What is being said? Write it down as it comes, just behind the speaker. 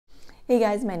Hey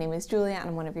guys, my name is Julia and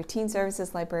I'm one of your teen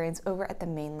services librarians over at the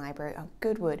main library on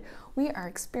Goodwood. We are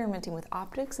experimenting with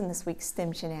optics in this week's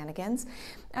STEM shenanigans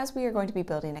as we are going to be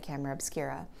building a camera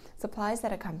obscura. Supplies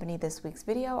that accompany this week's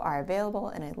video are available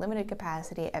in a limited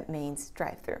capacity at Main's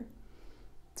drive-thru.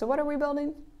 So what are we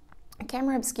building? A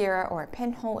camera obscura, or a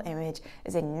pinhole image,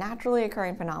 is a naturally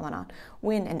occurring phenomenon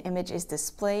when an image is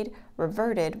displayed,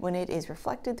 reverted when it is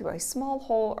reflected through a small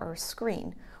hole or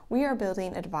screen. We are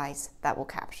building a device that will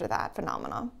capture that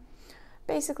phenomenon.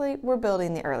 Basically, we're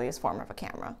building the earliest form of a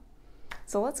camera.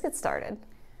 So let's get started.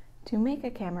 To make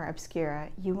a camera obscura,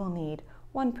 you will need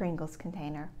one Pringles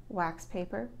container, wax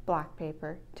paper, black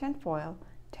paper, tinfoil,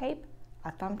 tape,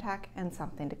 a thumbtack, and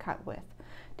something to cut with.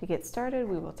 To get started,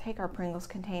 we will take our Pringles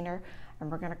container and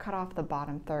we're going to cut off the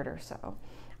bottom third or so.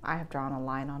 I have drawn a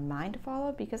line on mine to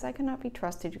follow because I cannot be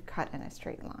trusted to cut in a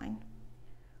straight line.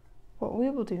 What we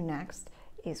will do next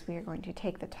is we are going to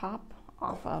take the top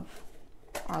off of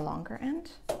our longer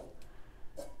end,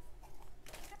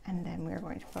 and then we're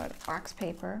going to put wax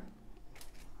paper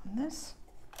on this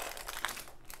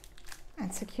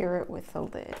and secure it with the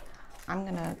lid. I'm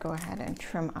going to go ahead and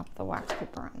trim up the wax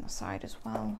paper on the side as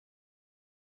well.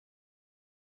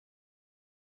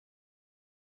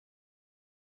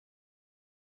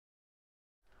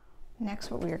 Next,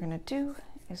 what we are going to do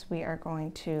is we are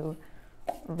going to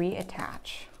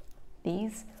reattach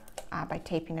these by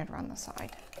taping it around the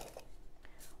side.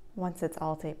 Once it's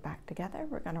all taped back together,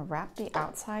 we're going to wrap the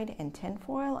outside in tin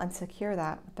foil and secure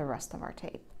that with the rest of our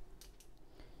tape.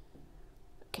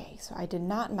 Okay, so I did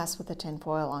not mess with the tin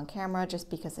foil on camera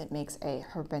just because it makes a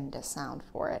horrendous sound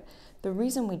for it. The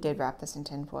reason we did wrap this in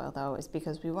tin foil though is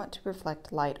because we want to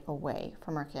reflect light away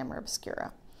from our camera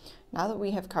obscura. Now that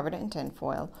we have covered it in tin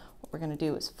foil, what we're going to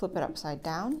do is flip it upside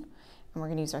down, and we're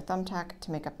going to use our thumbtack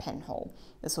to make a pinhole.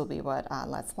 This will be what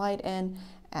lets light in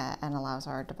and allows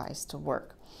our device to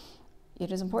work.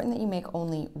 It is important that you make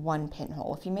only one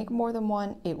pinhole. If you make more than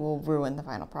one, it will ruin the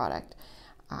final product.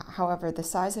 However, the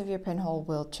size of your pinhole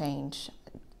will change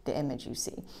the image you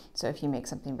see. So if you make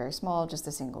something very small, just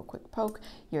a single quick poke,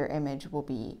 your image will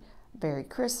be very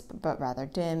crisp but rather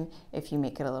dim. If you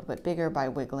make it a little bit bigger by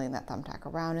wiggling that thumbtack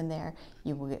around in there,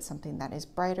 you will get something that is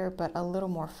brighter but a little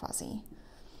more fuzzy.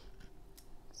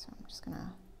 So I'm just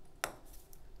gonna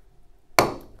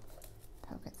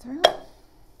poke it through.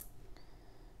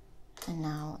 And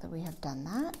now that we have done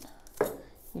that,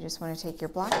 you just want to take your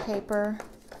black paper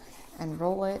and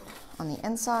roll it on the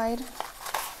inside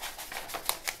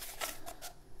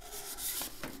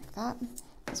like that.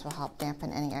 This will help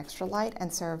dampen any extra light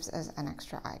and serves as an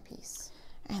extra eyepiece.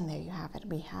 And there you have it.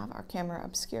 We have our camera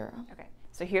obscura. Okay,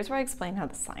 so here's where I explain how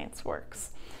the science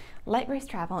works. Light rays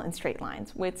travel in straight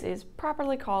lines, which is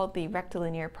properly called the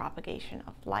rectilinear propagation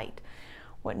of light.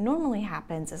 What normally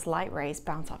happens is light rays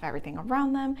bounce off everything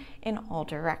around them in all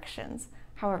directions.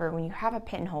 However, when you have a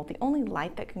pinhole, the only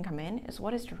light that can come in is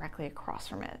what is directly across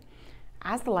from it.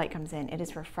 As the light comes in, it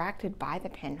is refracted by the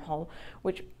pinhole,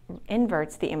 which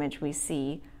inverts the image we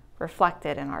see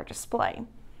reflected in our display.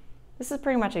 This is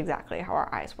pretty much exactly how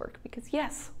our eyes work because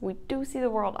yes, we do see the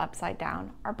world upside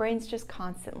down. Our brains just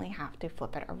constantly have to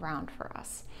flip it around for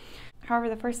us. However,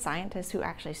 the first scientist who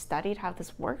actually studied how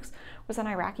this works was an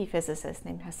Iraqi physicist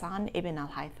named Hassan ibn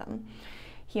al-Haytham.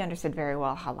 He understood very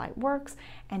well how light works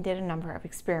and did a number of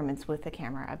experiments with the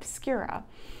camera obscura.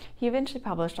 He eventually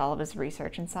published all of his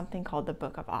research in something called the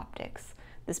Book of Optics.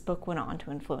 This book went on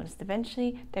to influence Da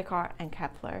Vinci, Descartes, and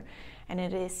Kepler, and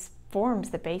it forms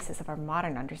the basis of our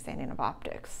modern understanding of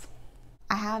optics.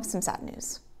 I have some sad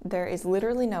news. There is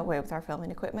literally no way with our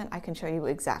filming equipment I can show you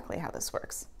exactly how this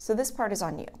works. So this part is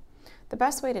on you. The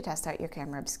best way to test out your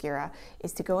camera obscura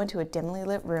is to go into a dimly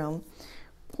lit room,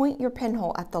 point your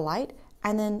pinhole at the light,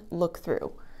 and then look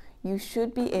through. You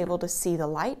should be able to see the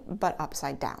light, but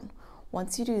upside down.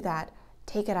 Once you do that,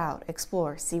 take it out,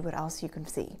 explore, see what else you can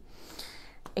see.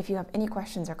 If you have any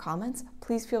questions or comments,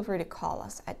 please feel free to call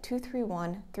us at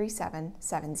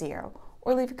 231-3770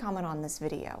 or leave a comment on this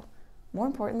video. More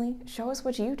importantly, show us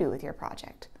what you do with your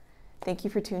project. Thank you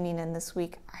for tuning in this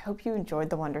week. I hope you enjoyed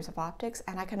the wonders of optics,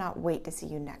 and I cannot wait to see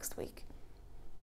you next week.